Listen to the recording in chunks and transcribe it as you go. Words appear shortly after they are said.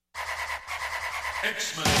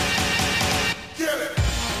X-Men. Get it!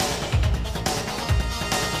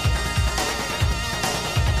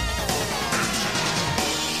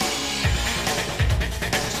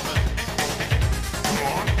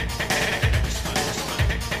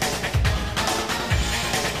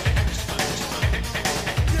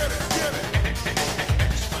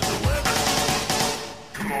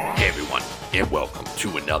 Hey everyone, and welcome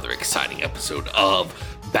to another exciting episode of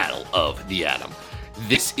Battle of the Atom.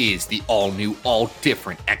 This is the all-new,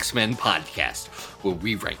 all-different X-Men podcast, where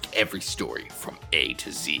we rank every story from A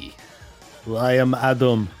to Z. Well, I am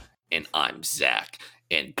Adam. And I'm Zach.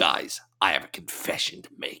 And guys, I have a confession to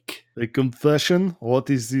make. A confession? What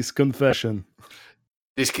is this confession?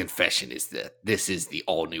 This confession is that this is the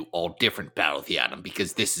all-new, all-different Battle of the Atom,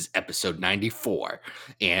 because this is episode 94.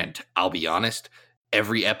 And I'll be honest,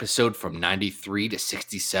 every episode from 93 to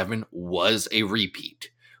 67 was a repeat.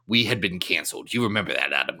 We had been canceled. You remember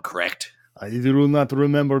that, Adam, correct? I do not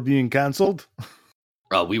remember being cancelled.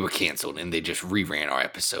 We were canceled, and they just reran our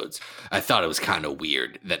episodes. I thought it was kind of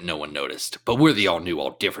weird that no one noticed. But we're the all-new,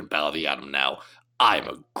 all-different Battle of the Atom now. I'm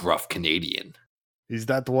a gruff Canadian. Is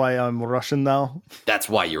that why I'm Russian now? That's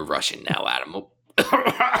why you're Russian now, Adam.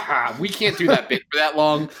 We can't do that bit for that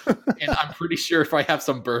long. And I'm pretty sure if I have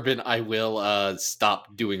some bourbon, I will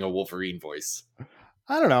stop doing a Wolverine voice.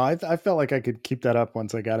 I don't know. I felt like I could keep that up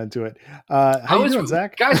once I got into it. How you doing,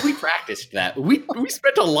 Zach? Guys, we practiced that. We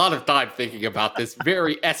spent a lot of time thinking about this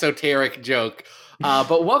very esoteric joke.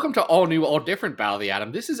 But welcome to all new, all different Battle of the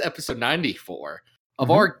Atom. This is episode 94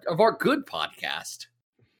 of our good podcast.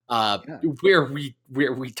 Where we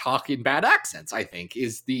talk in bad accents, I think,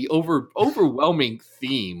 is the overwhelming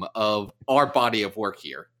theme of our body of work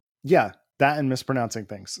here. Yeah, that and mispronouncing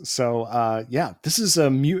things. So, this is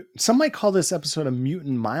a some might call this episode a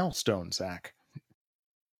mutant milestone, Zach.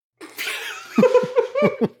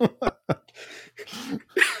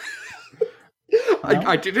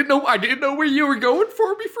 I didn't know where you were going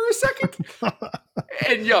for me for a second,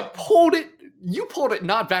 and you pulled it. You pulled it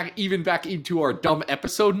not back into our dumb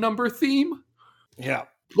episode number theme. Yeah.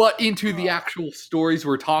 But into the actual stories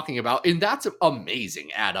we're talking about. And that's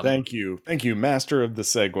amazing, Adam. Thank you. Master of the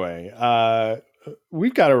segue.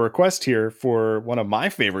 We've got a request here for one of my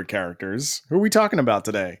favorite characters. Who are we talking about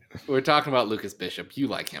today? We're talking about Lucas Bishop. You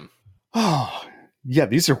like him. Oh, yeah.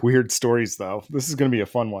 These are weird stories, though. This is going to be a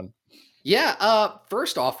fun one. Yeah.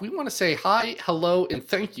 First off, we want to say hi, hello, and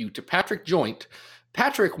thank you to Patrick Joint.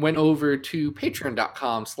 Patrick went over to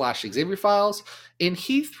patreon.com/XavierFiles and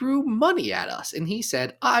he threw money at us and he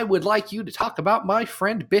said, I would like you to talk about my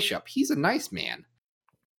friend Bishop. He's a nice man.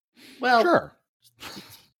 Well, sure.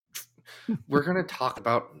 we're gonna talk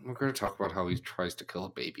about how he tries to kill a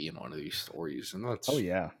baby in one of these stories, and that's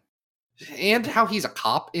and how he's a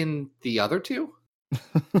cop in the other two.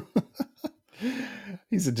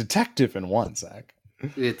 He's a detective in one, Zach.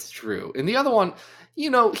 It's true. And the other one,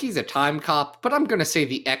 he's a time cop, but I'm going to say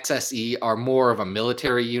the XSE are more of a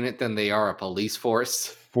military unit than they are a police force.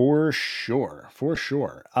 For sure.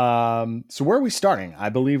 So where are we starting? I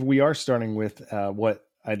believe we are starting with what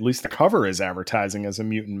at least the cover is advertising as a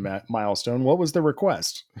mutant milestone. What was the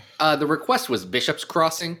request? The request was Bishop's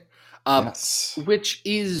Crossing, yes. Which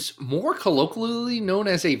is more colloquially known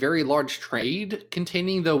as a very large trade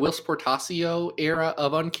containing the Whilce Portacio era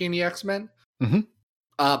of Uncanny X-Men. Mm-hmm.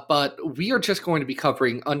 But we are just going to be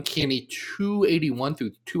covering Uncanny 281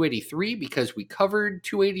 through 283 because we covered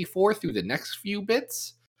 284 through the next few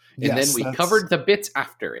bits. And then we covered the bits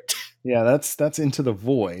after it. Yeah, that's Into the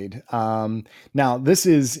Void. Now, this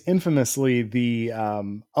is infamously the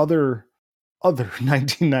other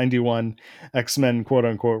 1991 X-Men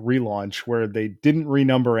quote-unquote relaunch where they didn't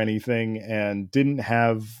renumber anything and didn't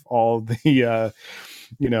have all the...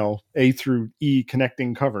 A through E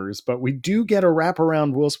connecting covers, but we do get a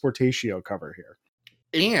wraparound Whilce Portacio cover here.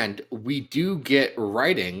 And we do get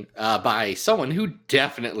writing by someone who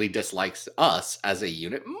definitely dislikes us as a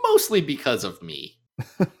unit, mostly because of me.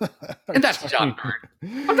 And that's John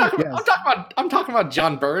Byrne. I'm talking about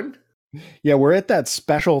John Byrne. Yeah, we're at that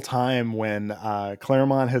special time when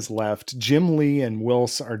Claremont has left. Jim Lee and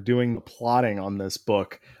Whilce are doing the plotting on this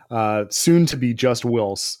book, soon to be just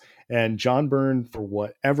Whilce. And John Byrne, for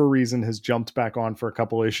whatever reason, has jumped back on for a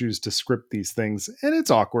couple issues to script these things, and it's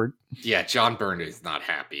awkward. Yeah, John Byrne is not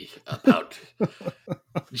happy about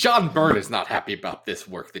this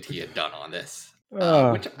work that he had done on this,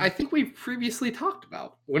 which I think we previously talked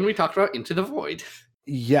about when we talked about Into the Void.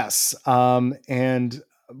 Yes, and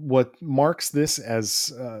what marks this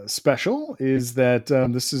as special is that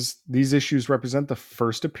these issues represent the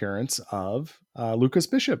first appearance of Lucas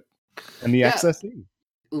Bishop and the XSE.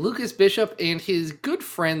 Lucas Bishop and his good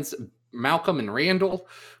friends Malcolm and Randall,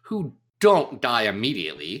 who don't die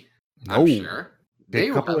immediately. I'm No. sure Big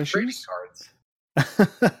they will couple have trading issues. cards.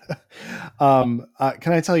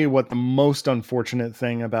 Can I tell you what the most unfortunate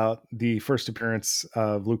thing about the first appearance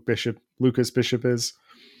of Lucas Bishop is?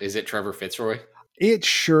 Is it Trevor Fitzroy? It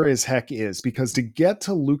sure as heck is, because to get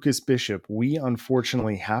to Lucas Bishop, we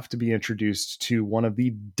unfortunately have to be introduced to one of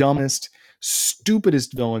the dumbest,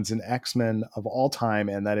 stupidest villains in X-Men of all time,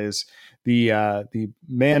 and that is the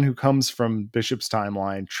man who comes from Bishop's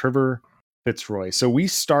timeline, Trevor Fitzroy. So we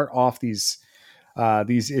start off these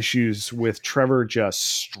issues with Trevor just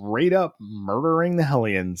straight up murdering the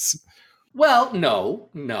Hellions. Well, no.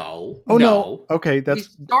 Oh no. Okay, We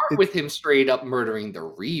start with him straight up murdering the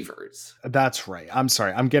Reavers. That's right. I'm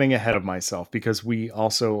sorry. I'm getting ahead of myself because we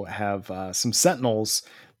also have some Sentinels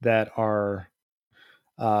that are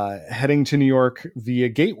heading to New York via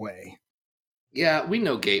Gateway. Yeah, we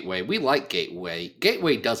know Gateway. We like Gateway.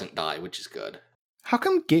 Gateway doesn't die, which is good. How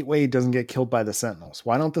come Gateway doesn't get killed by the Sentinels?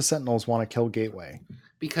 Why don't the Sentinels want to kill Gateway?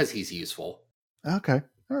 Because he's useful. Okay.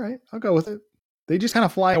 All right. I'll go with it. They just kind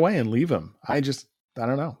of fly away and leave him. I don't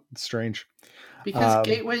know. It's strange. Because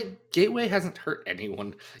Gateway hasn't hurt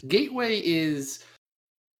anyone. Gateway is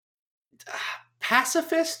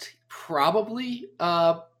pacifist, probably.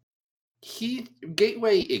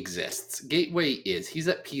 Gateway exists. He's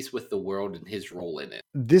at peace with the world and his role in it.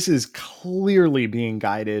 This is clearly being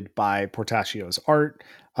guided by Portacio's art.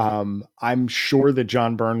 I'm sure that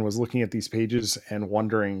John Byrne was looking at these pages and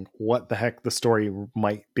wondering what the heck the story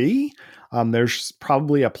might be. There's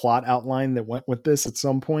probably a plot outline that went with this at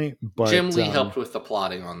some point, but Jim Lee helped with the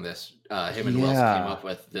plotting on this. Him and Wilson came up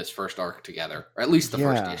with this first arc together, or at least the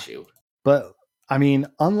first issue. But I mean,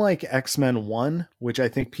 unlike X-Men 1, which I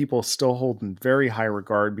think people still hold in very high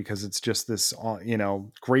regard because it's just this,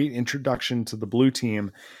 great introduction to the Blue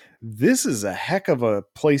Team, this is a heck of a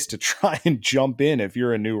place to try and jump in if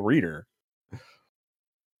you're a new reader.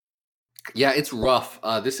 Yeah, it's rough.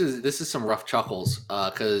 This is some rough chuckles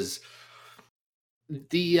because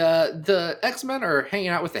the X-Men are hanging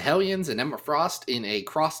out with the Hellions and Emma Frost in a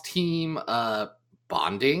cross-team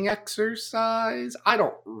bonding exercise. I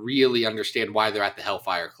don't really understand why they're at the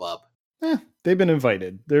Hellfire Club. They've been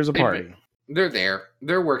invited. There's a party. They're there.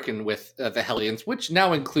 They're working with the Hellions, which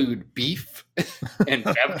now include Beef and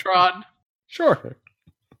Devtron. Sure.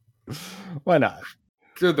 Why not?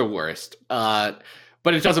 They're the worst. But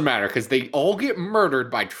it doesn't matter because they all get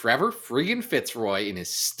murdered by Trevor friggin' Fitzroy in his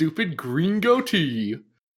stupid green goatee.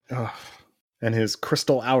 And his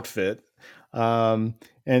crystal outfit.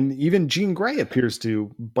 And even Jean Grey appears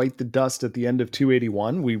to bite the dust at the end of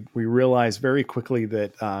 281. We realize very quickly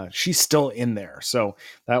that she's still in there. So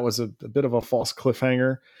that was a bit of a false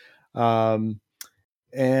cliffhanger.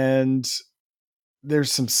 And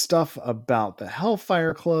there's some stuff about the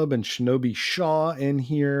Hellfire Club and Shinobi Shaw in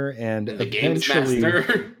here. And the Games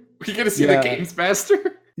Master. We get to see the Games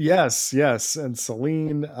Master. Yes, and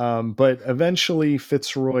Celine. But eventually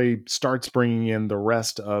Fitzroy starts bringing in the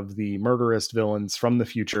rest of the murderous villains from the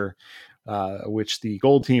future, which the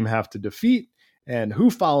Gold Team have to defeat. And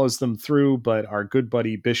who follows them through but our good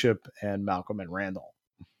buddy Bishop and Malcolm and Randall.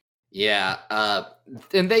 Yeah,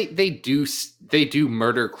 and they do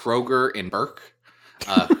murder Kroger and Burke.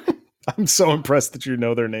 I'm so impressed that you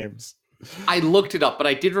know their names. I looked it up, but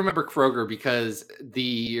I did remember Kroger because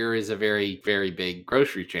there is a very, very big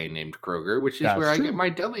grocery chain named Kroger, which is where I get my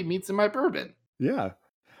deli meats and my bourbon. Yeah.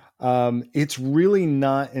 It's really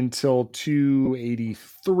not until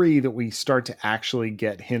 283 that we start to actually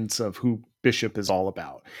get hints of who Bishop is all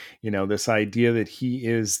about. This idea that he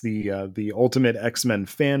is the ultimate X-Men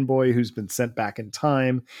fanboy who's been sent back in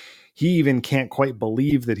time. He even can't quite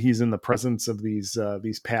believe that he's in the presence of these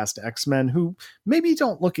past X-Men who maybe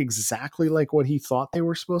don't look exactly like what he thought they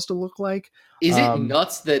were supposed to look like. Is it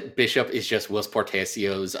nuts that Bishop is just Whilce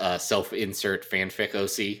Portacio's self-insert fanfic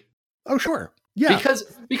OC? Oh, sure. Yeah.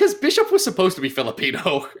 Because Bishop was supposed to be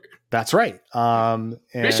Filipino. That's right. And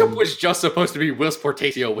Bishop was just supposed to be Whilce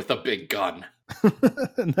Portacio with a big gun.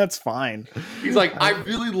 That's fine. He's like, I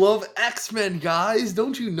really love X-Men, guys.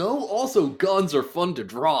 Don't you know? Also, guns are fun to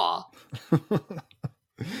draw. One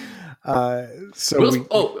more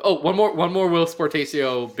Whilce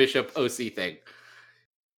Portacio Bishop OC thing.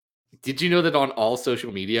 Did you know that on all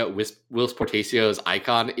social media, Whilce Portacio's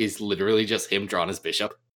icon is literally just him drawn as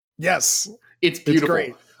Bishop? Yes. It's beautiful. It's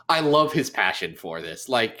great. I love his passion for this.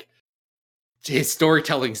 Like, his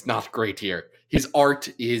storytelling's not great here. His art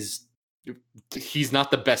is... He's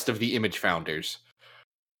not the best of the Image founders.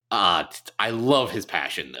 I love his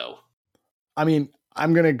passion, though. I mean,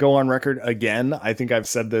 I'm going to go on record again. I think I've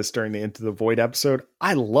said this during the Into the Void episode.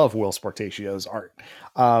 I love Will Sportacio's art.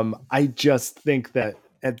 I just think that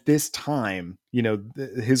at this time,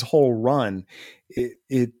 his whole run,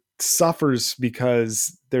 it suffers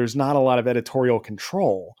because there's not a lot of editorial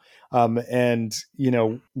control. And,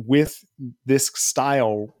 with this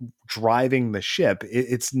style driving the ship,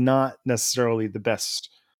 it's not necessarily the best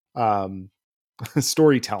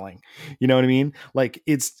storytelling. You know what I mean? Like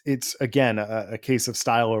it's again a case of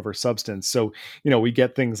style over substance. So we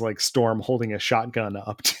get things like Storm holding a shotgun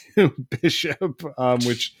up to Bishop,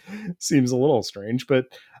 which seems a little strange, but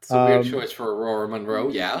it's a weird choice for Aurora Monroe.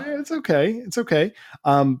 Yeah, it's okay.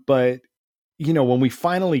 But when we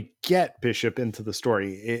finally get Bishop into the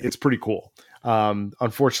story, it's pretty cool.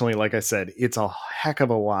 Unfortunately, like I said, it's a heck of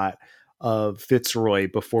a lot of Fitzroy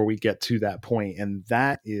before we get to that point, and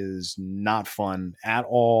that is not fun at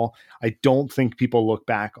all. I don't think people look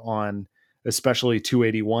back on especially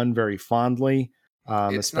 281 very fondly,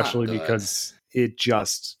 especially because it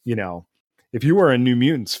just, if you were a New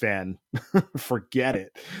Mutants fan, forget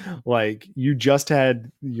it. Like, you just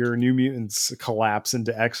had your New Mutants collapse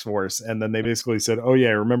into X-Force, and then they basically said, oh yeah,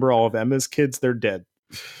 remember all of Emma's kids? They're dead.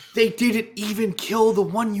 They didn't even kill the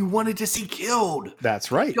one you wanted to see killed.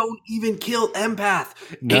 That's right. They don't even kill Empath.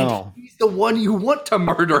 No. And he's the one you want to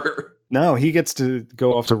murder. No, he gets to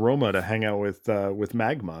go off to Roma to hang out with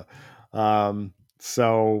Magma.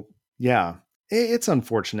 So yeah, it's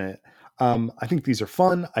unfortunate. I think these are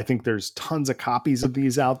fun. I think there's tons of copies of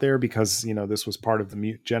these out there because, this was part of the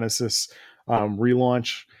Mutant Genesis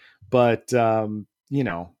relaunch. But, in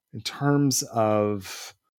terms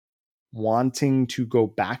of wanting to go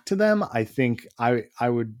back to them, I think I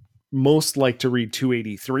would most like to read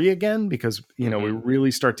 283 again because we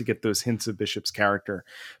really start to get those hints of Bishop's character.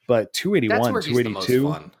 But 281,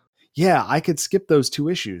 282, yeah, I could skip those two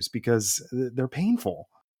issues because they're painful.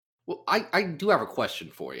 Well, I do have a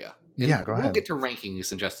question for you. Yeah, go ahead. We'll get to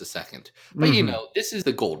rankings in just a second. But this is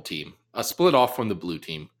the gold team, a split off from the blue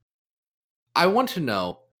team. I want to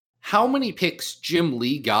know how many picks Jim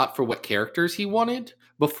Lee got for what characters he wanted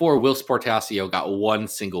before Will Sportacio got one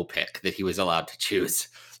single pick that he was allowed to choose.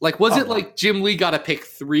 Like, was it like Jim Lee got to pick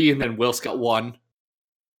 3 and then Will's got 1?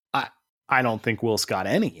 I don't think Will's got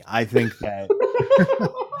any. I think that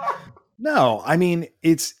no, I mean,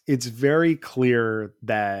 it's very clear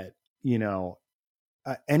that,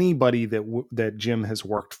 anybody that Jim has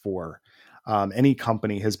worked for, any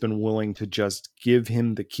company has been willing to just give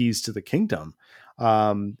him the keys to the kingdom.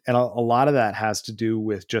 And a lot of that has to do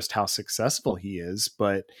with just how successful he is.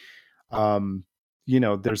 But,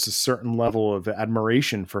 there's a certain level of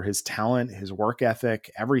admiration for his talent, his work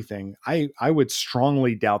ethic, everything. I would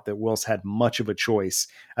strongly doubt that Will's had much of a choice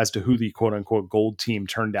as to who the quote unquote gold team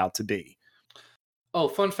turned out to be. Oh,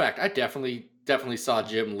 fun fact. I definitely saw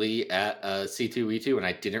Jim Lee at C2E2 and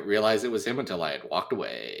I didn't realize it was him until I had walked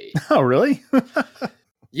away. Oh, really?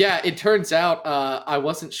 Yeah, it turns out I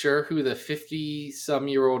wasn't sure who the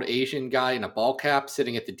 50-some-year-old Asian guy in a ball cap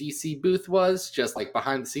sitting at the DC booth was, just like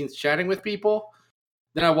behind the scenes chatting with people.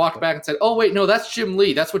 Then I walked back and said, oh, wait, no, that's Jim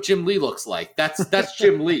Lee. That's what Jim Lee looks like. That's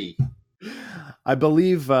Jim Lee. I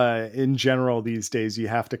believe in general these days you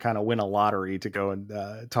have to kind of win a lottery to go and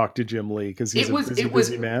talk to Jim Lee because he's a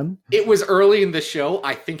busy man. It was early in the show.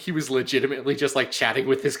 I think he was legitimately just like chatting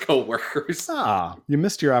with his coworkers. You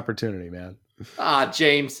missed your opportunity, man.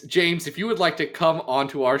 James, if you would like to come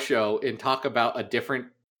onto our show and talk about a different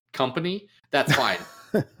company, that's fine.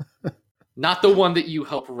 Not the one that you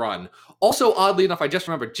help run. Also, oddly enough, I just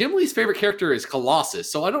remembered Jim Lee's favorite character is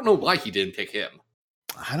Colossus, so I don't know why he didn't pick him.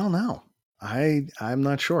 I don't know. I'm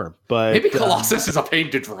not sure, but maybe Colossus is a pain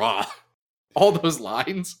to draw. All those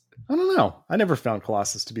lines. I don't know. I never found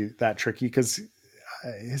Colossus to be that tricky because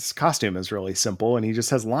his costume is really simple and he just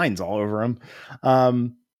has lines all over him.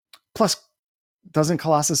 Plus, doesn't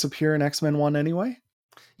Colossus appear in X-Men 1 anyway?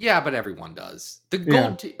 Yeah, but everyone does.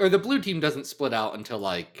 The or the blue team doesn't split out until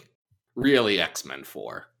like really X-Men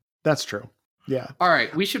 4. That's true. Yeah. All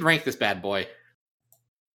right, we should rank this bad boy.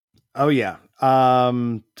 Oh yeah.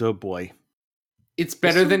 Oh boy. It's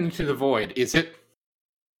better than Into the Void, is it?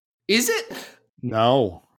 Is it?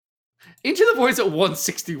 No. Into the Void's at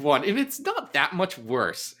 161, and it's not that much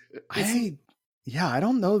worse. I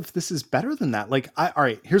don't know if this is better than that. Like, all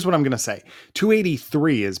right, here's what I'm going to say.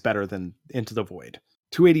 283 is better than Into the Void.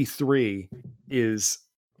 283 is,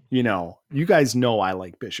 you guys know I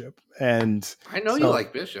like Bishop. And I know you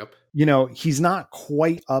like Bishop. He's not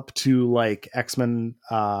quite up to like X-Men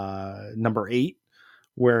number 8,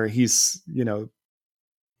 where he's,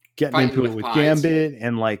 getting into it with Gambit,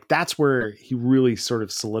 and like that's where he really sort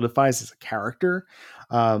of solidifies as a character.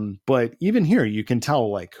 But even here, you can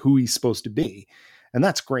tell like who he's supposed to be, and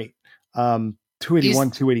that's great.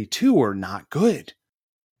 281, 282 are not good.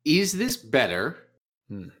 Is this better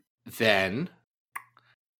Hmm. than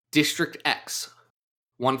District X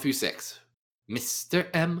 1 through 6? Mr.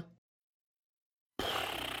 M.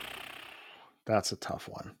 That's a tough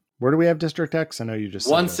one. Where do we have District X? I know you just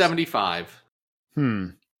said this. 175.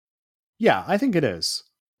 Yeah, I think it is.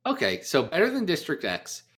 Okay, so better than District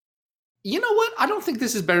X. You know what? I don't think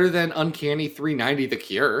this is better than Uncanny 390 The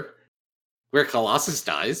Cure, where Colossus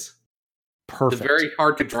dies. Perfect. The very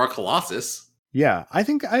hard to draw Colossus. Yeah, I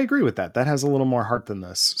think I agree with that. That has a little more heart than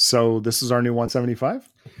this. So this is our new 175?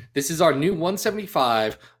 This is our new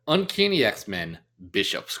 175 Uncanny X-Men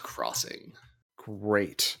Bishop's Crossing.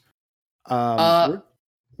 Great.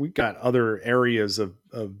 We got other areas of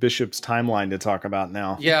Bishop's timeline to talk about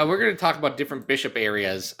now. Yeah, we're going to talk about different Bishop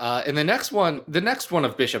areas. And the next one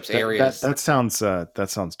of Bishop's areas. That sounds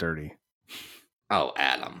dirty. Oh,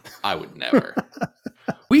 Adam, I would never.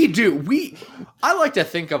 I like to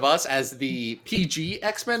think of us as the PG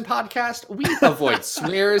X-Men podcast. We avoid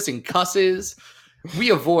swears and cusses. We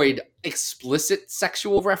avoid explicit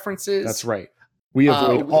sexual references. That's right. We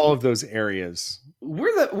avoid all of those areas.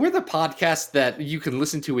 We're the podcast that you can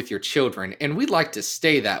listen to with your children, and we'd like to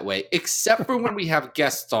stay that way, except for when we have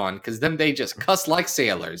guests on, because then they just cuss like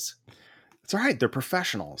sailors. It's all right. They're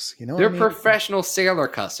professionals. You know, they're professional sailor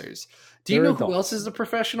cussers. Do you know adults. who else is a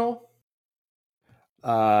professional? It's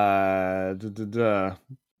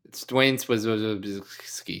Dwayne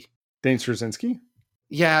Swazinski. Dane Straczynski?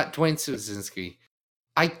 Yeah, Dwayne Swazinski.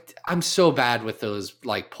 I'm so bad with those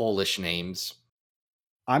like Polish names.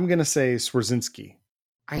 I'm gonna say Swarzynski.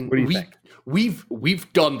 What do you think?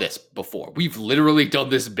 We've done this before. We've literally done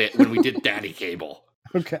this bit when we did Daddy Cable.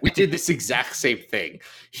 Okay. We did this exact same thing.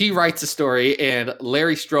 He writes a story, and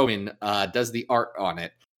Larry Stroman does the art on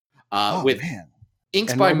it.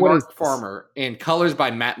 Inks by Mark Farmer and colors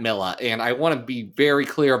by Matt Milla. And I want to be very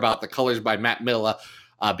clear about the colors by Matt Milla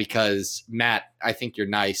because, Matt, I think you're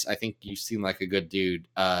nice. I think you seem like a good dude.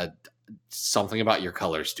 Something about your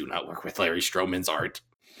colors do not work with Larry Stroman's art.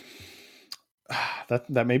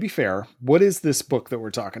 That may be fair. What is this book that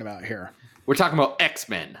we're talking about here? We're talking about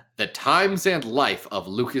X-Men, The Times and Life of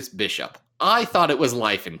Lucas Bishop. I thought it was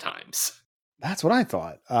Life and Times. That's what I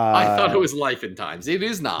thought. I thought it was Life and Times. It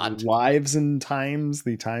is not. Lives and Times,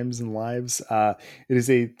 the Times and Lives. It is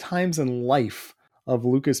a Times and Life of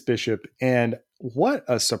Lucas Bishop. And what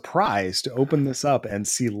a surprise to open this up and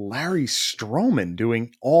see Larry Stroman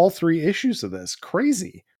doing all 3 issues of this.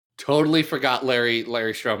 Crazy. Totally forgot Larry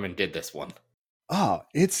Stroman did this one. Oh,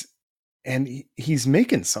 he's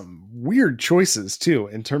making some weird choices too,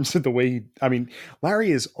 in terms of the way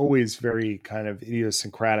Larry is always very kind of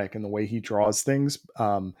idiosyncratic in the way he draws things.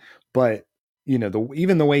 But you know,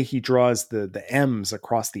 even the way he draws the M's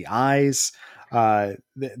across the eyes, the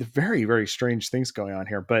very, very strange things going on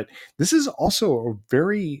here. But this is also a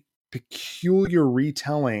very peculiar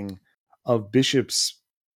retelling of Bishop's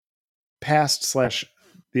past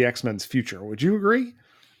 / the X-Men's future. Would you agree?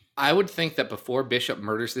 I would think that before Bishop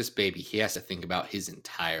murders this baby, he has to think about his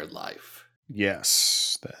entire life.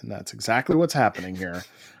 Yes, and that's exactly what's happening here.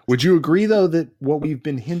 Would you agree, though, that what we've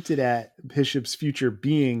been hinted at Bishop's future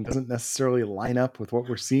being doesn't necessarily line up with what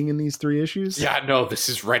we're seeing in these 3 issues? Yeah, no, this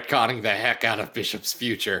is retconning the heck out of Bishop's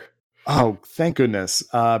future. Oh, thank goodness.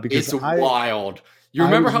 Because it's wild. You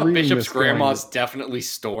remember how Bishop's grandma's definitely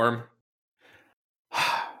Storm?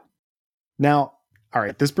 Now, all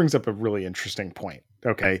right, this brings up a really interesting point.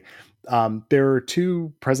 Okay. There are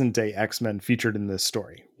 2 present day X-Men featured in this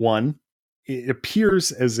story. One, it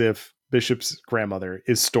appears as if Bishop's grandmother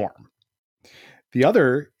is Storm. The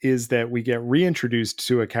other is that we get reintroduced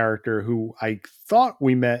to a character who I thought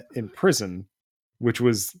we met in prison, which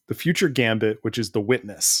was the future Gambit, which is the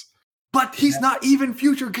Witness. But he's not even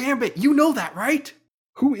future Gambit. You know that, right?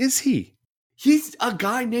 Who is he? He's a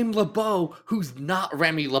guy named LeBeau who's not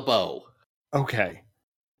Remy LeBeau. Okay.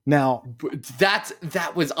 Now,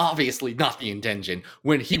 that was obviously not the intention.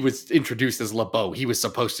 When he was introduced as LeBeau, he was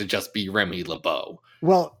supposed to just be Remy LeBeau.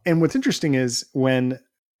 Well, and what's interesting is when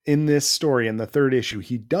in this story, in the 3rd issue,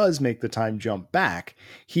 he does make the time jump back.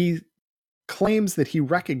 He claims that he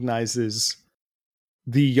recognizes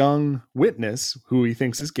the young Witness, who he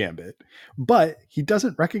thinks is Gambit, but he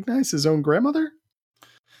doesn't recognize his own grandmother?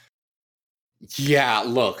 Yeah,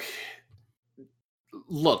 look,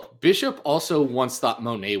 Bishop also once thought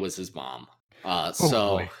Monet was his mom. Uh, Oh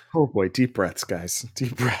so boy. Oh boy. Deep breaths, guys.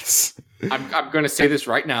 Deep breaths. I'm going to say this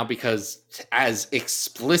right now because as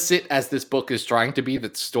explicit as this book is trying to be,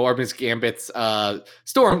 that Storm is Gambit's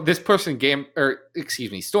Storm this person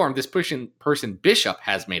Bishop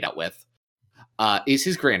has made out with is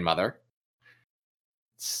his grandmother.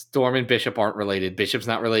 Storm and Bishop aren't related. Bishop's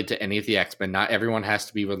not related to any of the X-Men. Not everyone has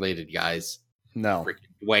to be related, guys. No.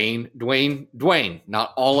 Freaking Dwayne.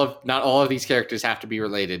 Not all of these characters have to be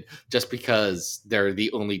related just because they're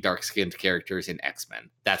the only dark-skinned characters in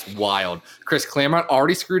X-Men. That's wild. Chris Claremont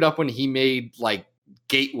already screwed up when he made like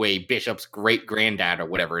Gateway Bishop's great granddad or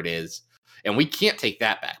whatever it is. And we can't take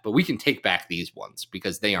that back, but we can take back these ones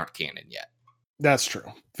because they aren't canon yet. That's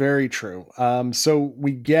true. Very true. So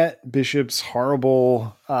we get Bishop's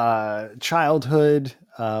horrible childhood,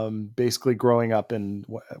 basically growing up in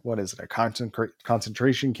what is it, a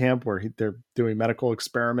concentration camp where they're doing medical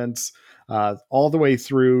experiments, all the way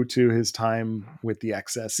through to his time with the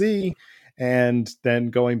XSE, and then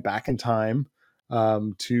going back in time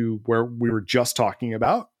to where we were just talking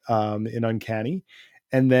about in Uncanny.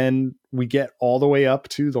 And then we get all the way up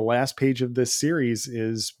to the last page of this series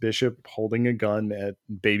is Bishop holding a gun at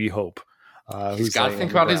Baby Hope. He's got to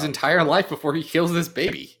think about his entire life before he kills this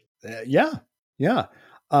baby. Yeah.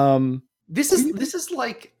 This is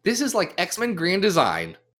like X-Men Grand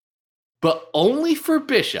Design, but only for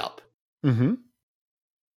Bishop. Mm-hmm.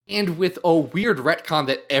 And with a weird retcon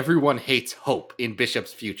that everyone hates Hope in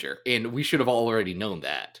Bishop's future. And we should have already known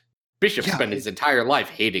that. Bishop spent his entire life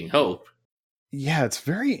hating Hope. Yeah, it's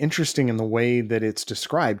very interesting in the way that it's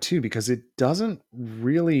described too, because it doesn't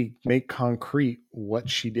really make concrete what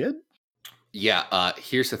she did. Yeah,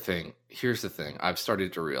 here's the thing. I've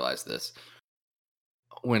started to realize this.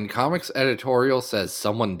 When comics editorial says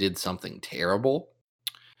someone did something terrible,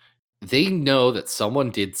 they know that someone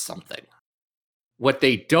did something. What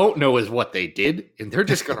they don't know is what they did, and they're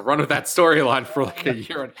just going to run with that storyline for like a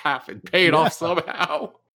year and a half and pay it off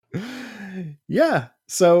somehow. Yeah.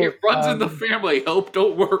 So it runs in the family. Hope,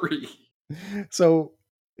 don't worry. So,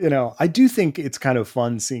 I do think it's kind of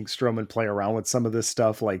fun seeing Stroman play around with some of this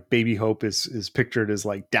stuff. Like Baby Hope is pictured as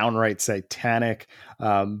like downright satanic.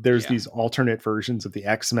 There's these alternate versions of the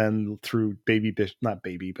X-Men through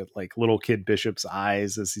but like little kid Bishop's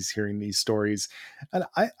eyes as he's hearing these stories. And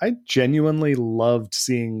I genuinely loved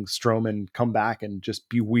seeing Stroman come back and just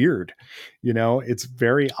be weird. It's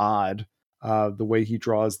very odd. The way he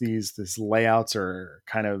draws these layouts are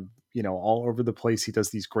kind of, all over the place. He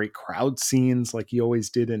does these great crowd scenes like he always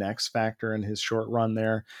did in X Factor in his short run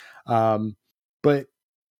there. But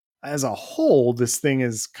as a whole, this thing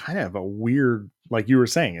is kind of a weird, like you were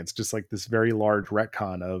saying, it's just like this very large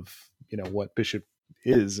retcon of, what Bishop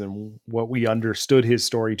is and what we understood his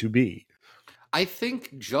story to be. I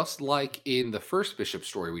think just like in the first Bishop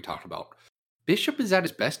story we talked about, Bishop is at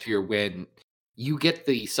his best here when you get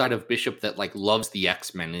the side of Bishop that like loves the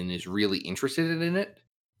X-Men and is really interested in it.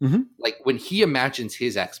 Mm-hmm. Like when he imagines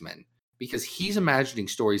his X-Men, because he's imagining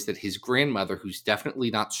stories that his grandmother, who's definitely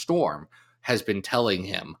not Storm, has been telling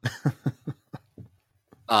him.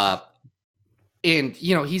 And,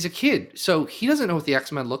 he's a kid, so he doesn't know what the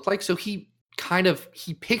X-Men look like. So he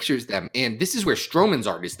pictures them. And this is where Stroman's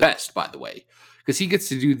art is best, by the way, because he gets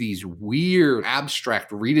to do these weird, abstract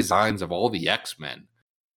redesigns of all the X-Men.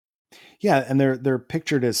 Yeah, and they're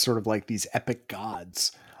pictured as sort of like these epic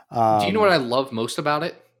gods. Do you know what I love most about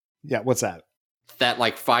it? Yeah, what's that? That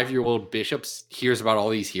like 5-year-old Bishop hears about all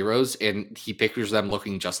these heroes and he pictures them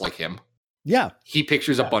looking just like him. Yeah. He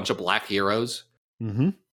pictures a bunch of black heroes. Mm-hmm.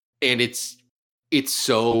 And it's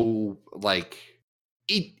so like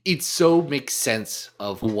it so makes sense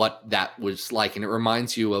of what that was like. And it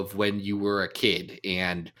reminds you of when you were a kid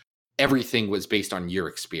and everything was based on your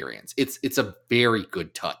experience. It's a very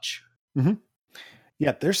good touch. Mm-hmm.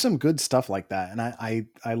 Yeah, there's some good stuff like that. And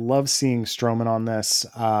I love seeing Stroman on this.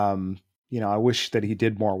 I wish that he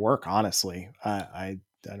did more work, honestly. I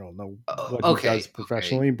don't know what he does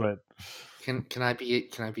professionally, but can I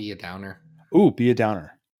be a downer? Ooh, be a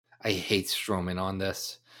downer. I hate Stroman on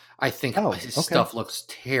this. I think his stuff looks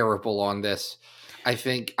terrible on this. I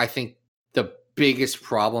think the biggest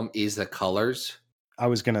problem is the colors. I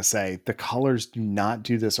was going to say the colors do not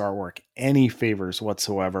do this artwork any favors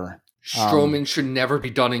whatsoever. Stroman should never be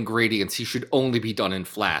done in gradients. He should only be done in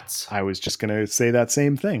flats. I was just going to say that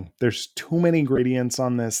same thing. There's too many gradients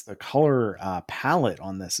on this. The color palette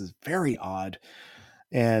on this is very odd.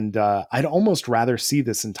 And I'd almost rather see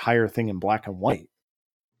this entire thing in black and white.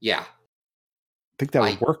 Yeah. I think that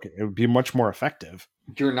would work. It would be much more effective.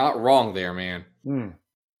 You're not wrong there, man.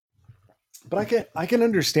 But I can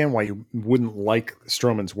understand why you wouldn't like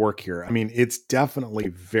Stroman's work here. I mean, it's definitely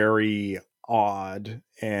very odd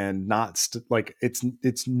and not like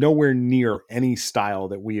it's nowhere near any style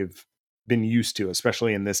that we have been used to,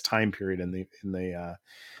 especially in this time period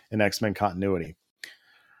in X-Men continuity.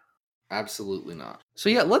 Absolutely not. So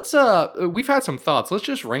yeah, let's we've had some thoughts. Let's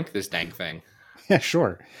just rank this dang thing. Yeah,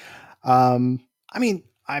 sure. I mean,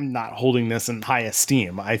 I'm not holding this in high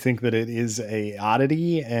esteem. I think that it is a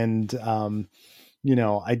oddity, and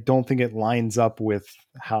I don't think it lines up with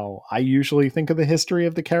how I usually think of the history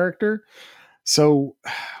of the character. So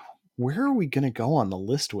where are we going to go on the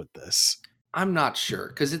list with this? I'm not sure,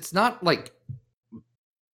 because it's not like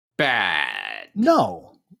bad.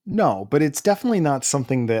 No, but it's definitely not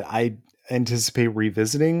something that I anticipate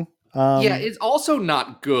revisiting. Yeah, it's also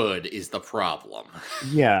not good is the problem.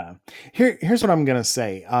 Yeah. Here's what I'm going to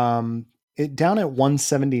say. Down at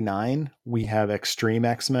 179, we have Extreme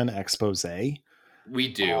X-Men Expose.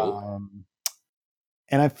 We do.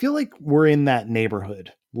 And I feel like we're in that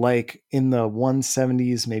neighborhood, like in the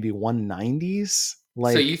 170s, maybe 190s.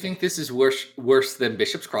 Like, so you think this is worse than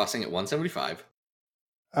Bishop's Crossing at 175?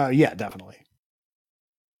 Yeah, definitely.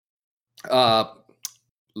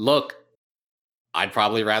 Look, I'd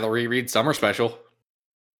probably rather reread Summer Special.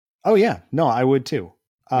 Oh yeah, no, I would too.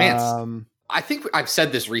 Man, I think I've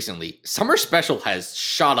said this recently. Summer Special has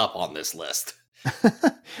shot up on this list.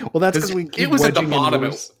 Well, that's because we keep it was at the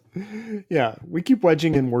bottom. Yeah, we keep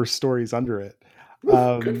wedging in worse stories under it.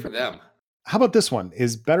 Good for them. How about this one?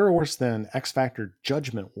 Is better or worse than X Factor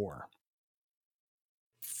Judgment War?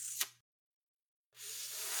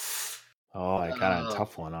 Oh, I got a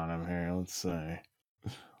tough one on him here. Let's see.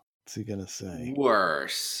 What's he gonna say?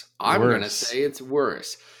 Worse. I'm gonna say it's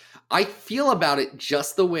worse. I feel about it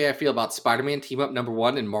just the way I feel about Spider-Man Team Up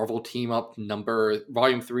 #1 and Marvel Team Up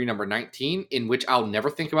Volume 3 number 19, in which I'll never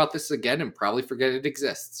think about this again and probably forget it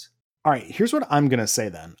exists. All right, here's what I'm going to say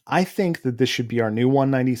then. I think that this should be our new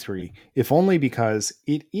 193, if only because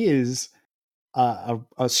it is a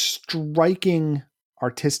striking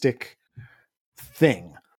artistic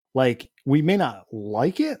thing. Like, we may not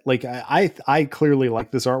like it. Like, I clearly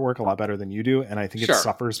like this artwork a lot better than you do, and I think it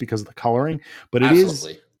suffers because of the coloring, but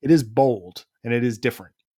it is bold and it is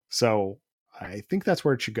different. So I think that's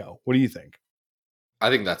where it should go. What do you think? I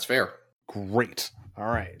think that's fair. Great. All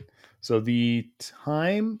right. So the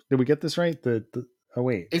time, did we get this right? Oh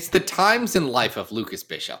wait, it's the times in life of Lucas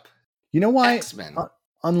Bishop. You know why? X-Men.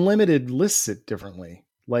 Unlimited lists it differently.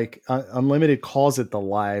 Like Unlimited calls it the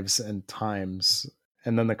lives and times,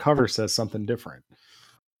 and then the cover says something different.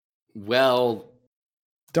 Well,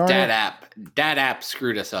 that app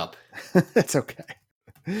screwed us up. It's okay.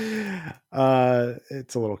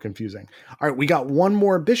 It's a little confusing. All right, we got one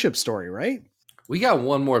more Bishop story, right? We got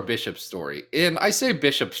one more Bishop story. And I say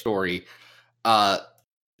Bishop story,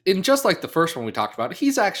 in just like the first one we talked about,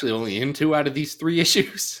 he's actually only in 2 out of these 3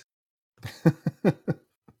 issues.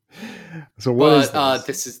 So what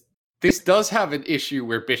is this does have an issue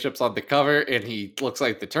where Bishop's on the cover and he looks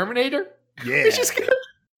like the Terminator. Yeah. Which is good.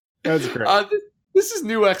 That's great. This is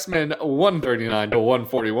New X-Men 139 to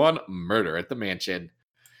 141, Murder at the Mansion.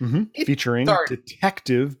 Mm-hmm. Featuring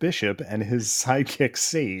Detective Bishop and his sidekick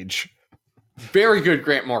Sage. Very good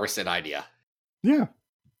Grant Morrison idea. Yeah.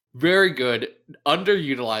 Very good,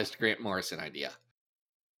 underutilized Grant Morrison idea.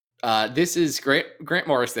 This is Grant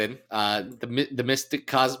Morrison, the mystic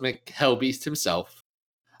cosmic hellbeast himself,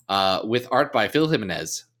 with art by Phil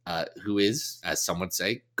Jimenez, who is, as some would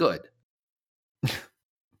say, good.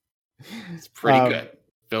 It's pretty good.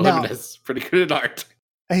 Phil Jimenez is pretty good at art.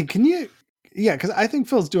 Hey, can you... Yeah, because I think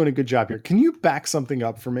Phil's doing a good job here. Can you back something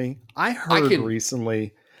up for me? I heard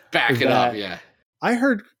recently... Back it up, yeah. I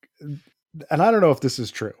heard, and I don't know if this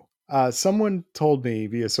is true. Someone told me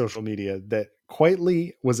via social media that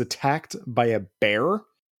Quitely was attacked by a bear,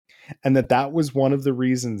 and that was one of the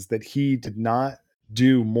reasons that he did not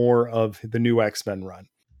do more of the new X-Men run.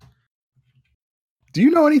 Do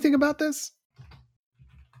you know anything about this?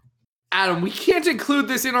 Adam, we can't include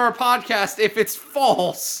this in our podcast if it's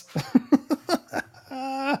false.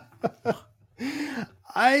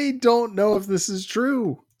 I don't know if this is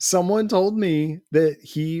true. Someone told me that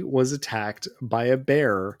he was attacked by a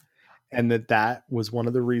bear and that was one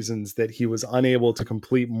of the reasons that he was unable to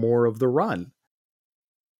complete more of the run.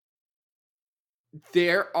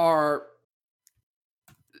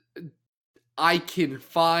 I can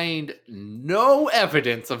find no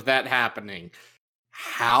evidence of that happening.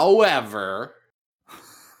 However,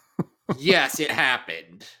 yes, it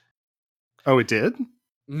happened. Oh, it did?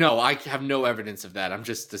 No, I have no evidence of that. I'm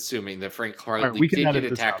just assuming that Frank Hartley did get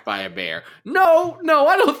attacked by a bear. No,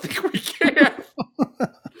 I don't think we can.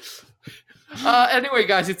 Anyway,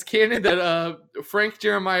 guys, it's canon that Frank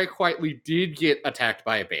Jeremiah Quitely did get attacked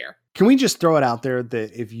by a bear. Can we just throw it out there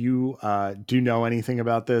that if you do know anything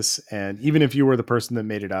about this, and even if you were the person that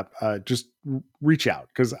made it up, just reach out,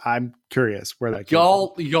 because I'm curious where that came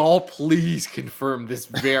from. Y'all, please confirm this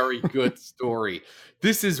very good story.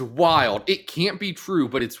 This is wild. It can't be true,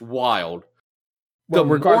 but it's wild. Well,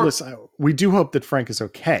 regardless, we do hope that Frank is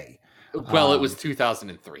okay. Well, it was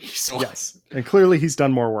 2003. So yes, and clearly he's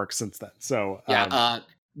done more work since then. So yeah,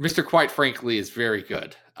 Mr. Quite Frankly is very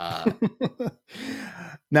good.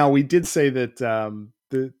 Now, we did say that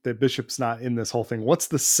the Bishop's not in this whole thing. What's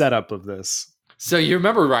the setup of this? So you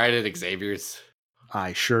remember Riot at Xavier's?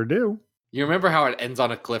 I sure do. You remember how it ends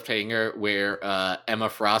on a cliffhanger where Emma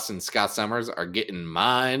Frost and Scott Summers are getting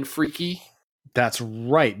mind freaky? That's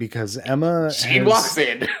right, because Emma walks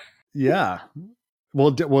in. Yeah.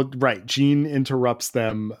 Well, right. Jean interrupts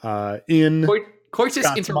them in Coitus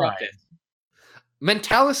Scott's Interruptus. mind.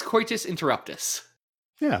 Mentalis Coitus Interruptus.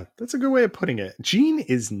 Yeah, that's a good way of putting it. Jean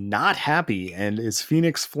is not happy and is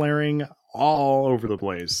Phoenix flaring all over the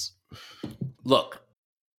place. Look,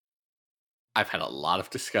 I've had a lot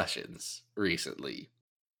of discussions recently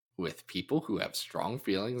with people who have strong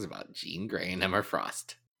feelings about Jean Grey and Emma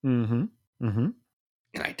Frost. Mm-hmm. Mm-hmm.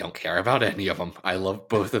 And I don't care about any of them. I love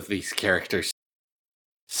both of these characters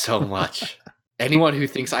so much. Anyone who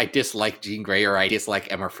thinks I dislike Jean Grey or I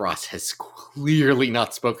dislike Emma Frost has clearly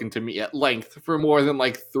not spoken to me at length for more than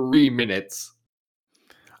like 3 minutes.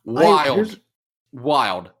 Wild.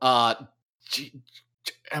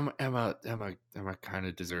 Emma kind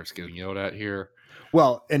of deserves getting yelled at here.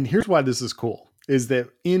 Well, and here's why this is cool: is that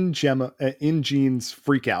in Jean's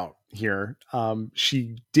freak out here,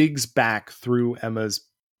 she digs back through Emma's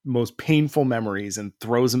most painful memories and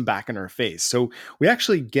throws them back in her face. So we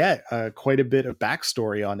actually get quite a bit of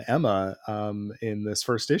backstory on Emma in this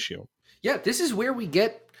first issue. Yeah, this is where we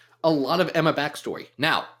get a lot of Emma backstory.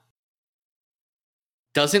 Now,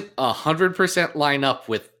 doesn't 100% line up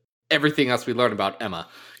with everything else we learn about Emma,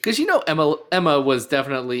 because Emma was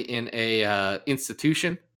definitely in a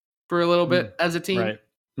institution for a little bit as a teen, right?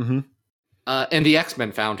 Mm-hmm. And the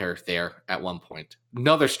X-Men found her there at one point.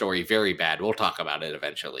 Another story, very bad. We'll talk about it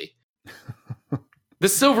eventually. The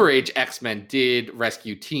Silver Age X-Men did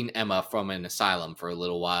rescue teen Emma from an asylum for a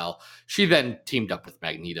little while. She then teamed up with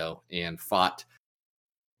Magneto and fought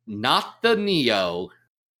not the Neo,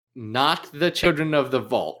 not the Children of the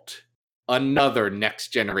Vault, another next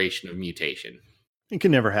generation of mutation. You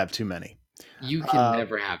can never have too many. You can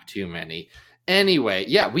never have too many. Anyway,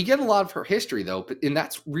 yeah, we get a lot of her history, though, and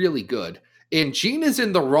that's really good. And Jean is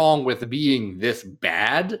in the wrong with being this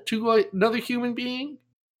bad to another human being.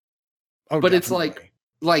 Oh, but definitely. It's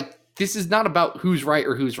like this is not about who's right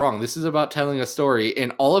or who's wrong. This is about telling a story,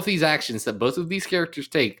 and all of these actions that both of these characters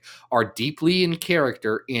take are deeply in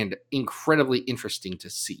character and incredibly interesting to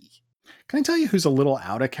see. Can I tell you who's a little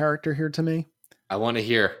out of character here to me? I want to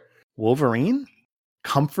hear. Wolverine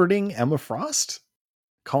comforting Emma Frost,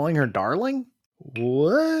 calling her darling.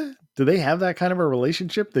 What? Do they have that kind of a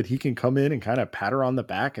relationship that he can come in and kind of pat her on the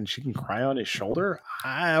back and she can cry on his shoulder?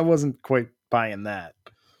 I wasn't quite buying that.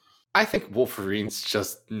 I think Wolverine's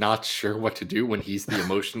just not sure what to do when he's the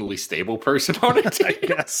emotionally stable person on a team. I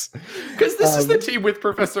guess. Because this is the team with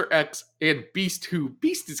Professor X and Beast, who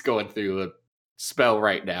Beast is going through a spell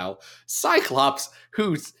right now. Cyclops,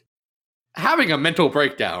 who's having a mental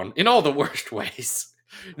breakdown in all the worst ways.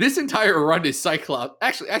 This entire run is Cyclops.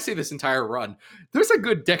 Actually, I say this entire run. There's a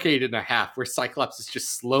good decade and a half where Cyclops is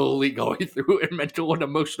just slowly going through a mental and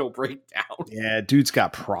emotional breakdown. Yeah, dude's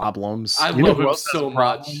got problems. I love him so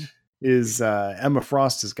much. Is Emma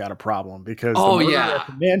Frost has got a problem because at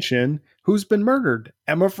the mansion, who's been murdered?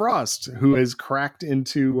 Emma Frost, who has cracked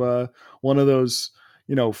into one of those,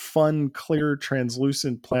 fun, clear,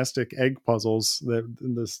 translucent plastic egg puzzles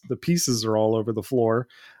that the pieces are all over the floor.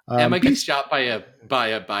 Emma gets shot by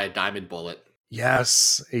a diamond bullet.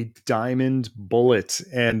 Yes, a diamond bullet.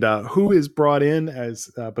 And who is brought in as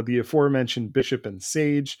but the aforementioned Bishop and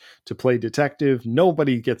Sage to play detective.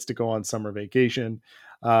 Nobody gets to go on summer vacation.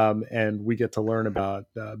 And we get to learn about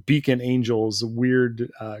Beacon Angel's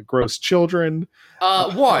weird, gross children.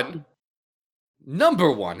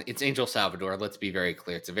 Number one, it's Angel Salvador. Let's be very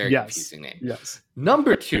clear. It's a very confusing name. Yes.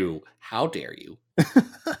 Number two, how dare you?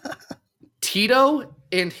 Tito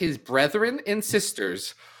and his brethren and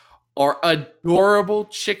sisters are adorable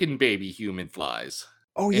chicken baby human flies.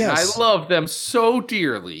 Oh, yes. And I love them so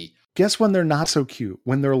dearly. Guess when they're not so cute?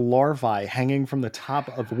 When they're larvae hanging from the top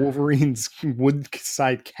of Wolverine's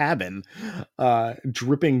woodside cabin,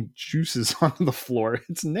 dripping juices onto the floor.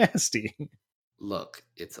 It's nasty. Look,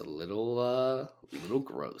 it's a little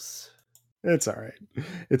gross. It's all right.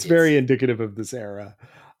 It's very indicative of this era.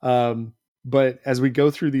 But as we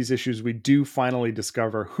go through these issues, we do finally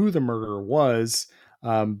discover who the murderer was.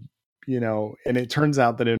 Um, and it turns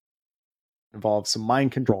out that it involves some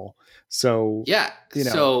mind control. So Yeah.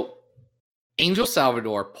 So Angel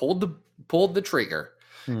Salvador pulled the trigger,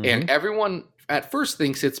 and everyone at first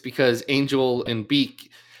thinks it's because Angel and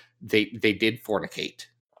Beak they did fornicate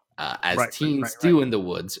as teens do in the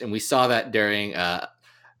woods, and we saw that during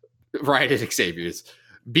Riot at Xavier's.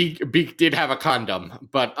 Beak did have a condom,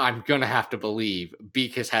 but I'm gonna have to believe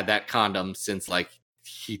Beak has had that condom since like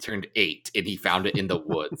he turned 8, and he found it in the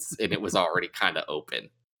woods, and it was already kind of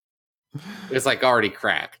open. It was like already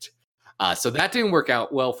cracked. So that didn't work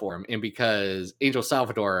out well for him, and because Angel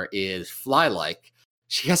Salvador is fly-like,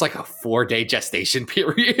 she has like a 4-day gestation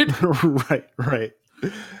period. right.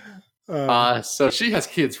 So she has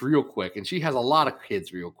kids real quick, and she has a lot of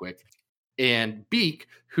kids real quick. And Beak,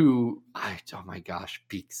 oh my gosh,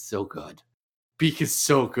 Beak's so good. Beak is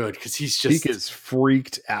so good because Beak is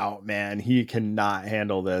freaked out, man. He cannot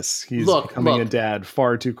handle this. He's becoming a dad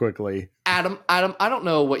far too quickly. Adam, I don't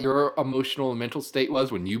know what your emotional and mental state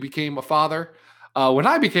was when you became a father. When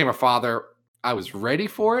I became a father, I was ready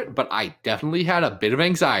for it, but I definitely had a bit of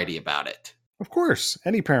anxiety about it. Of course,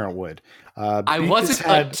 any parent would. I wasn't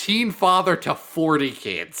a teen father to 40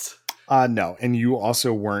 kids. No, and you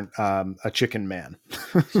also weren't a chicken man.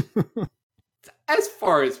 As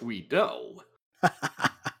far as we know.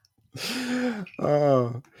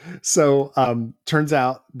 Turns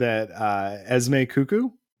out that Esme Cuckoo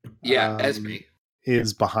Esme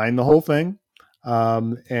is behind the whole thing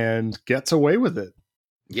and gets away with it.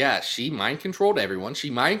 Yeah, she mind controlled everyone. She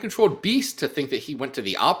mind controlled Beast to think that he went to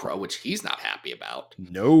the opera, which he's not happy about.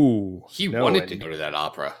 No, he wanted to go to that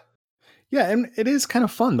opera. Yeah, and it is kind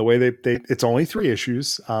of fun the way they it's only 3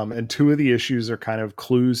 issues, and 2 of the issues are kind of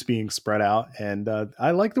clues being spread out, and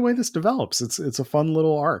I like the way this develops. It's a fun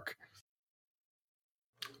little arc.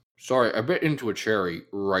 Sorry, I bit into a cherry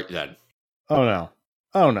right then. Oh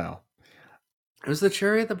no. It was the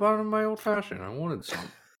cherry at the bottom of my old fashioned. I wanted some.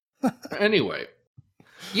 Anyway,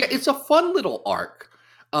 yeah, it's a fun little arc.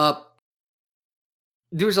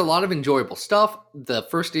 There's a lot of enjoyable stuff. The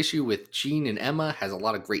first issue with Jean and Emma has a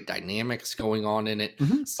lot of great dynamics going on in it.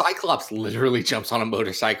 Mm-hmm. Cyclops literally jumps on a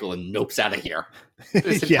motorcycle and nopes out of here.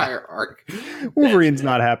 This entire arc. Wolverine's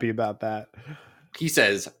not happy about that. He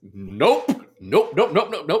says, nope. I'm going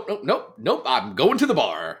to the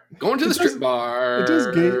bar. Going to the strip bar.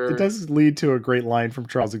 It does lead to a great line from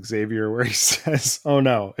Charles Xavier where he says, oh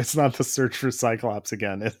no, it's not the search for Cyclops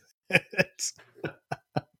again.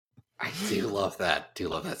 I do love that.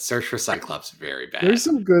 Search for Cyclops, very bad. There's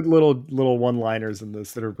some good little one-liners in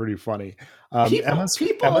this that are pretty funny.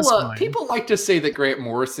 People like to say that Grant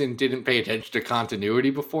Morrison didn't pay attention to continuity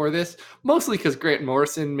before this, mostly because Grant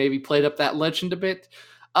Morrison maybe played up that legend a bit.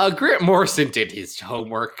 Grant Morrison did his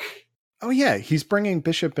homework. Oh yeah, he's bringing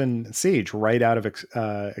Bishop and Sage right out of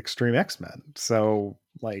Extreme X-Men. So,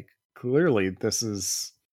 like, clearly this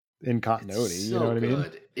is in continuity. So you know what good. I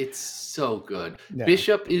mean? It's so good. Yeah.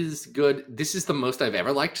 Bishop is good. This is the most I've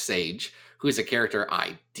ever liked Sage, who is a character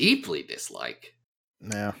I deeply dislike.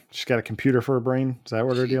 Yeah, she's got a computer for a brain. Is that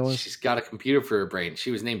what her deal is? She's got a computer for a brain.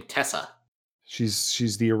 She was named Tessa.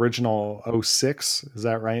 She's the original 06. Is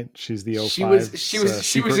that right? She's the 05. She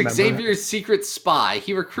was Xavier's secret spy.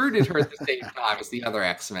 He recruited her at the same time as the other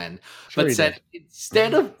X-Men, but said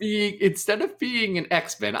instead of being an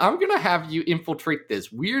X-Men, I'm gonna have you infiltrate this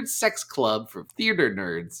weird sex club for theater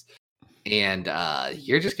nerds, and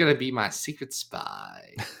you're just gonna be my secret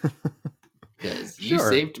spy because you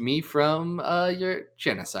saved me from your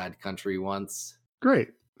genocide country once.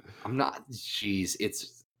 Great. I'm not. Jeez,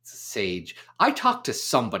 it's Sage. I talked to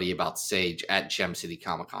somebody about Sage at Gem City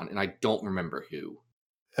Comic-Con, and I don't remember who.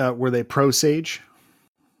 Were they pro Sage?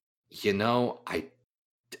 You know, I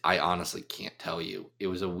honestly can't tell you. It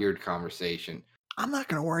was a weird conversation. I'm not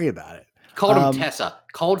going to worry about it. Called him Tessa.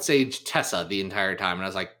 Called Sage Tessa the entire time, and I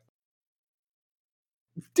was like,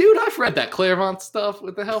 dude, I've read that Claremont stuff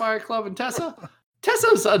with the Hellfire Club and Tessa.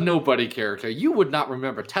 Tessa's a nobody character. You would not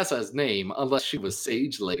remember Tessa's name unless she was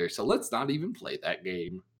Sage later, so let's not even play that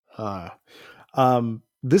game.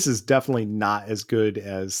 This is definitely not as good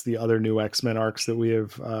as the other new X-Men arcs that we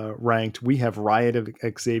have ranked. We have Riot of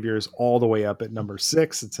Xavier's all the way up at number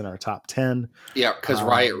 6. It's in our top 10. Yeah, because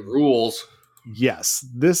Riot rules. Yes,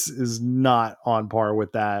 this is not on par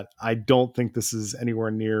with that. I don't think this is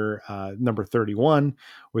anywhere near number 31,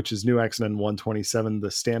 which is New X-Men 127, the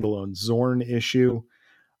standalone Zorn issue.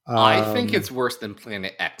 I think it's worse than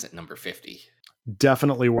Planet X at number 50.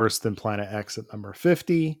 Definitely worse than Planet X at number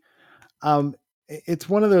 50. It's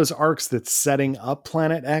one of those arcs that's setting up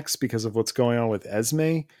Planet X because of what's going on with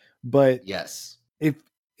Esme, But Yes.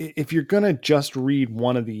 if you're gonna just read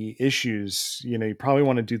one of the issues, you probably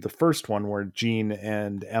want to do the first one where Jean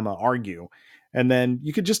and Emma argue, and then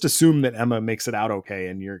you could just assume that Emma makes it out okay,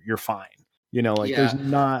 and you're fine. There's Yeah.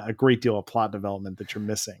 not a great deal of plot development that you're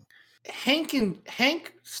missing.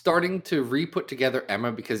 Hank starting to re-put together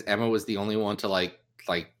Emma because Emma was the only one to like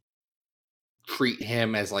treat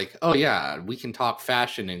him as like, oh yeah, we can talk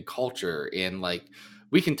fashion and culture and like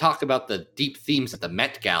we can talk about the deep themes of the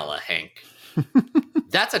Met Gala, Hank.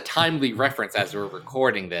 That's a timely reference as we're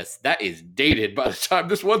recording this. That is dated by the time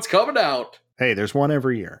this one's coming out. Hey, there's one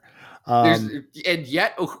every year. And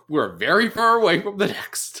yet we're very far away from the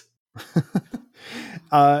next.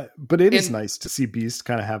 But it is nice to see Beast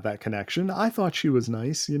kind of have that connection. I thought she was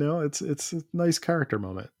nice. It's a nice character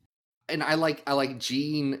moment. And I like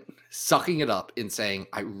Jean sucking it up and saying,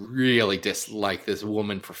 I really dislike this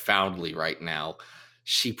woman profoundly right now.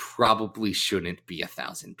 She probably shouldn't be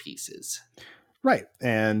 1,000 pieces. Right.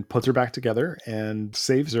 And puts her back together and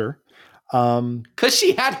saves her. Because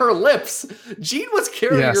she had her lips. Jean was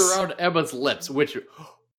carrying Yes. around Emma's lips, which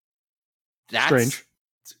that's Strange.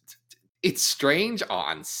 It's strange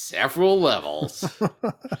on several levels.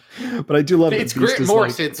 But I do love It's that Beast Grant is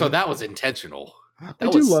Morrison, so that was intentional. I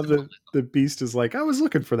do love that the Beast is like, I was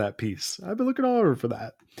looking for that piece. I've been looking all over for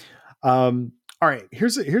that. All right,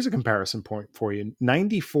 here's a comparison point for you.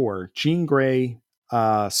 94 Jean Grey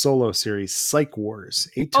solo series Psych Wars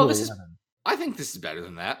 8 to 11. I think this is better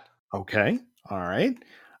than that. Okay. All right.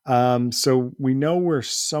 So we know we're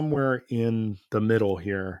somewhere in the middle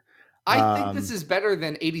here. I think this is better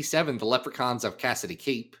than 87, The Leprechauns of Cassidy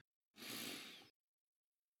Cape.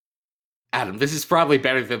 Adam, this is probably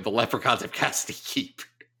better than The Leprechauns of Cassidy Cape.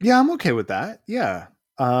 Yeah, I'm okay with that. Yeah.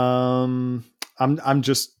 I'm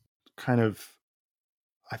just kind of,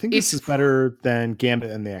 I think this is better than Gambit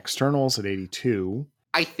and the Externals at 82.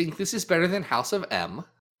 I think this is better than House of M.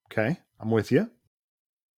 Okay, I'm with you.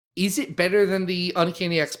 Is it better than the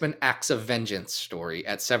Uncanny X-Men Acts of Vengeance story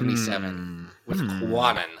at 77 with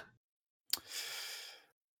Quanon?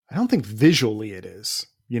 I don't think visually it is.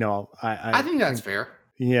 I think that's fair.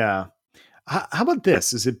 Yeah. How about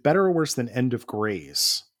this? Is it better or worse than End of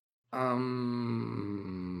Greys?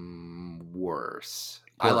 Worse.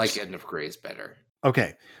 I like End of Greys better.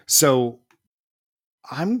 Okay, so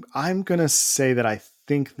I'm gonna say that I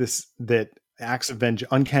think that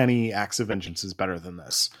Uncanny Acts of Vengeance is better than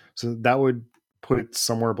this. So that would put it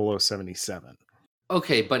somewhere below 77.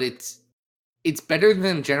 Okay, but it's better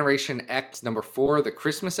than Generation X #4, the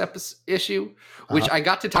Christmas issue, which I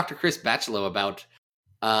got to talk to Chris Batchelow about.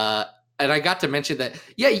 And I got to mention that,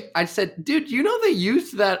 I said, dude, they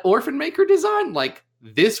used that Orphan Maker design like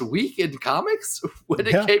this week in comics when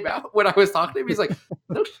it came out. When I was talking to him, he's like,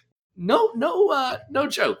 no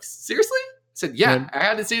jokes. Seriously? I said, yeah, I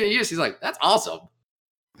hadn't seen it used. He's like, that's awesome.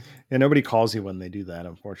 Yeah, nobody calls you when they do that,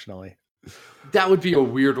 unfortunately. That would be a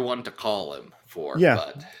weird one to call him for. Yeah.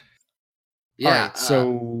 But yeah. All right,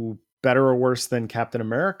 so better or worse than Captain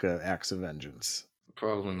America Acts of Vengeance?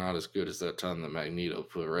 Probably not as good as that time that Magneto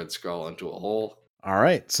put Red Skull into a hole. All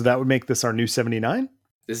right, so that would make this our new 79?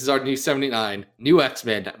 This is our new 79, New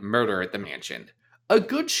X-Men, Murder at the Mansion. A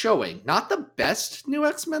good showing. Not the best New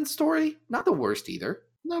X-Men story, not the worst either.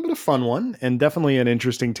 No, but a fun one, and definitely an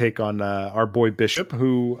interesting take on our boy Bishop,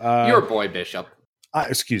 who... Your boy Bishop.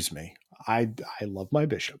 Excuse me. I love my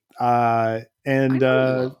Bishop. This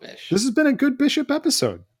has been a good Bishop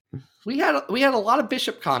episode. We had a lot of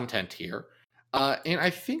Bishop content here. And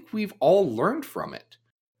I think we've all learned from it.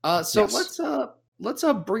 So yes. Let's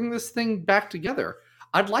bring this thing back together.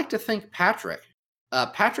 I'd like to thank Patrick.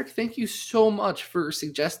 Patrick, thank you so much for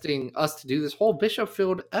suggesting us to do this whole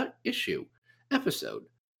Bishop-filled episode.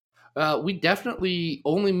 We definitely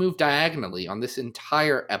only moved diagonally on this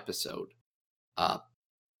entire episode.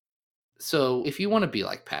 So if you want to be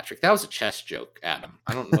like Patrick, that was a chess joke, Adam.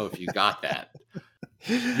 I don't know if you got that.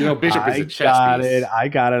 Bishop is a chess piece. I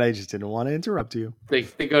got it. I just didn't want to interrupt you. They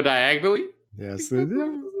go diagonally? Yes, they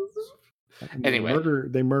do. Anyway.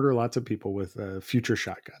 They murder lots of people with a future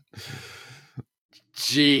shotgun.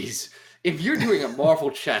 Jeez. If you're doing a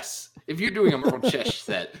Marvel chess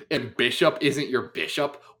set and Bishop isn't your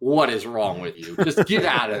Bishop, what is wrong with you? Just get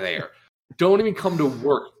out of there. Don't even come to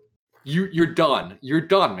work. You're done. You're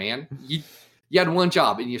done, man. You had one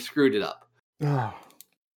job and you screwed it up. Oh.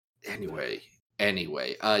 Anyway,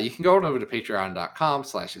 you can go on over to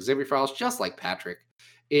patreon.com/ExhibitFiles, just like Patrick,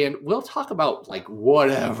 and we'll talk about like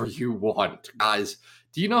whatever you want. Guys,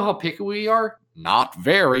 do you know how picky we are? Not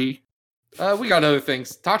very. We got other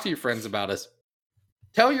things. Talk to your friends about us.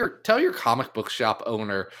 Tell your comic book shop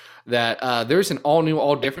owner that there's an all new,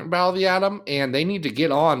 all different Battle of the Atom, and they need to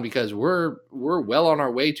get on because we're well on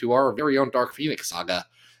our way to our very own Dark Phoenix saga,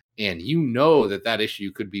 and you know that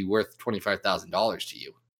issue could be worth $25,000 to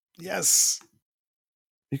you. Yes,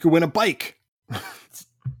 you could win a bike.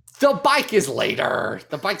 The bike is later.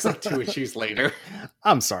 The bike's like 2 issues later.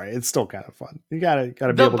 I'm sorry, it's still kind of fun. You gotta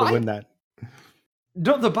be able to win that.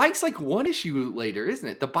 No, the bike's like 1 issue later, isn't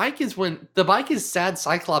it? The bike is sad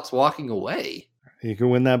Cyclops walking away. You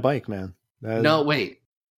can win that bike, man. No, wait.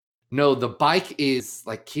 No, the bike is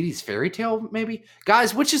like Kitty's Fairy Tale, maybe?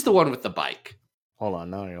 Guys, which is the one with the bike? Hold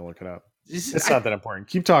on, now I gotta look it up. It's not that important.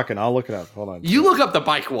 Keep talking. I'll look it up. Hold on. You look up the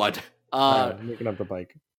bike one. I'm looking up the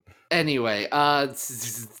bike. Anyway,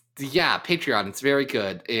 yeah, Patreon. It's very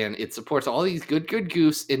good, and it supports all these good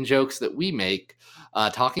goofs and jokes that we make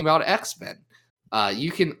talking about X-Men.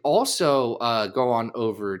 You can also go on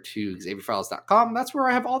over to XavierFiles.com. That's where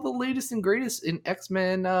I have all the latest and greatest in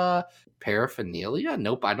X-Men paraphernalia.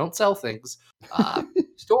 Nope, I don't sell things.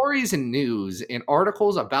 Stories and news and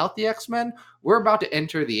articles about the X-Men. We're about to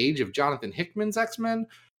enter the age of Jonathan Hickman's X-Men,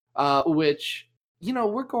 which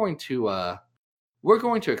we're going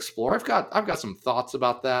to explore. I've got some thoughts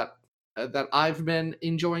about that I've been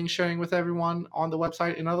enjoying sharing with everyone on the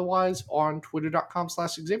website and otherwise on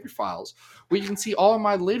twitter.com/XavierFiles, where you can see all of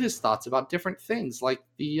my latest thoughts about different things like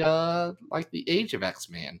the Age of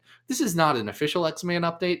X-Man. This is not an official X-Man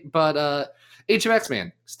update, but Age of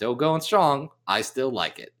X-Man still going strong. I still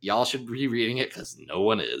like it. Y'all should be reading it because no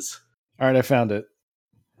one is. All right, I found it.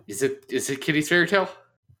 Is it Kitty's Fairy Tale?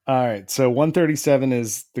 All right, so 137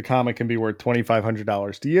 is the comic can be worth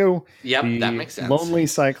 $2,500 to you. Yep, that makes sense. Lonely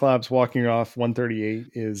Cyclops walking off 138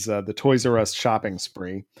 is the Toys R Us shopping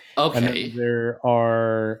spree. Okay. And then there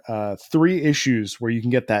are 3 issues where you can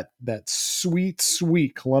get that sweet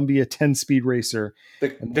Columbia 10-speed racer. The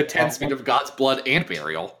 10-speed of God's Blood and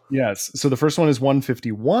Burial. Yes. So the first one is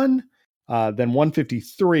 151, then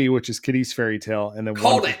 153, which is Kitty's Fairy Tale, and then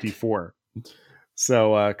 154.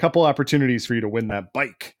 So a couple opportunities for you to win that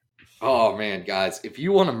bike. Oh, man, guys. If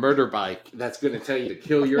you want a murder bike that's going to tell you to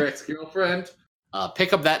kill your ex-girlfriend,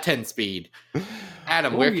 pick up that 10-speed.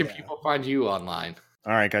 Adam, where can people find you online?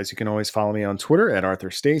 All right, guys. You can always follow me on Twitter at Arthur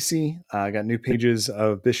Stacy. I got new pages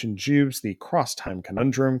of Bish and Jubes, the Cross-Time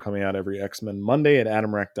Conundrum, coming out every X-Men Monday at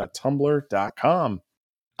adamrec.tumblr.com.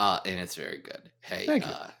 And it's very good. Hey,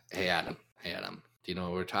 Adam. Hey, Adam. Do you know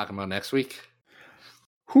what we're talking about next week?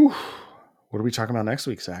 Whew. What are we talking about next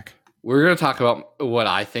week, Zach? We're going to talk about what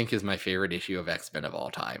I think is my favorite issue of X-Men of all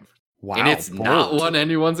time. Wow. And it's not one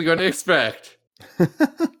anyone's going to expect.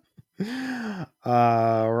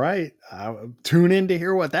 All right. Tune in to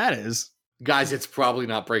hear what that is. Guys, it's probably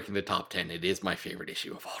not breaking the top 10. It is my favorite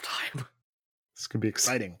issue of all time. This could be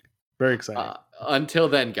exciting. Very exciting. Until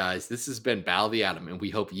then, guys, this has been Battle of the Atom, and we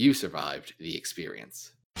hope you survived the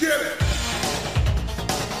experience. Get it!